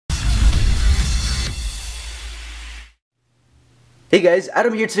Hey guys,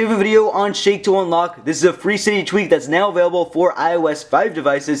 Adam here today with a video on ShakeToUnlock. This is a free Cydia tweak that's now available for iOS 5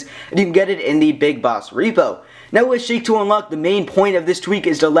 devices, and you can get it in the BigBoss repo. Now with ShakeToUnlock, the main point of this tweak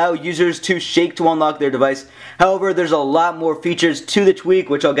is to allow users to shake to unlock their device. However, there's a lot more features to the tweak,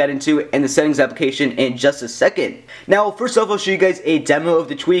 which I'll get into in the settings application in just a second. Now, first off, I'll show you guys a demo of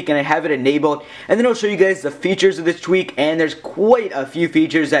the tweak, and I have it enabled, and then I'll show you guys the features of this tweak, and there's quite a few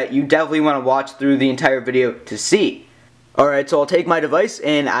features that you definitely want to watch through the entire video to see. Alright, so I'll take my device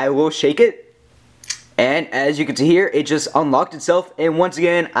and I will shake it. And as you can see here, it just unlocked itself. And once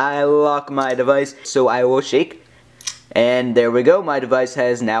again, I lock my device, so I will shake. And there we go, my device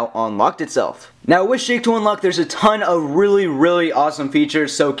has now unlocked itself. Now with ShakeToUnlock, there's a ton of really awesome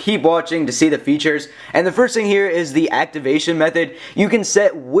features, so keep watching to see the features. And the first thing here is the activation method. You can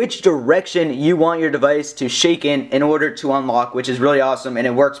set which direction you want your device to shake in order to unlock, which is really awesome, and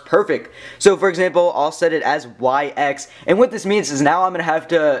it works perfect. So for example, I'll set it as YX, and what this means is now I'm going to have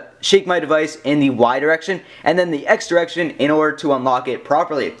to shake my device in the Y direction and then the X direction in order to unlock it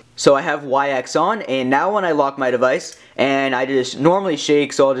properly. So I have YX on, and now when I lock my device, and I just normally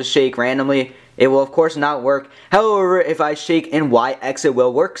shake, so I'll just shake randomly, it will of course not work. However, if I shake in YX, it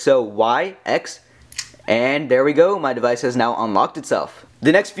will work. So YX, and there we go, my device has now unlocked itself.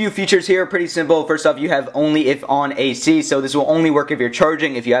 The next few features here are pretty simple. First off, you have only if on AC, so this will only work if you're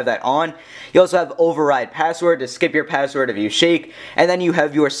charging, if you have that on. You also have override password to skip your password if you shake, and then you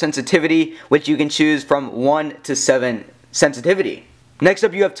have your sensitivity, which you can choose from 1 to 7 sensitivity. Next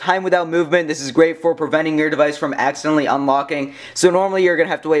up, you have time without movement. This is great for preventing your device from accidentally unlocking. So normally you're going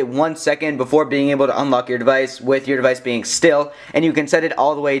to have to wait 1 second before being able to unlock your device with your device being still, and you can set it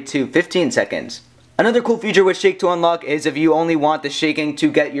all the way to 15 seconds. Another cool feature with ShakeToUnlock is if you only want the shaking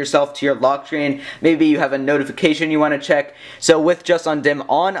to get yourself to your lock screen, maybe you have a notification you want to check. So with Just Undim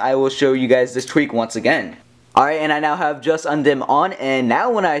on, I will show you guys this tweak once again. Alright, and I now have Just Undim on, and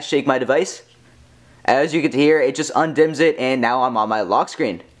now when I shake my device, as you can hear, it just undims it, and now I'm on my lock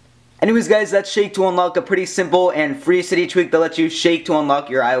screen. Anyways guys, that's ShakeToUnlock, a pretty simple and free Cydia tweak that lets you shake to unlock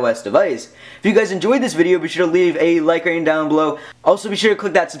your iOS device. If you guys enjoyed this video, be sure to leave a like rating down below. Also be sure to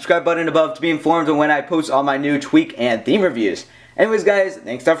click that subscribe button above to be informed when I post all my new tweak and theme reviews. Anyways guys,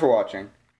 thanks for watching.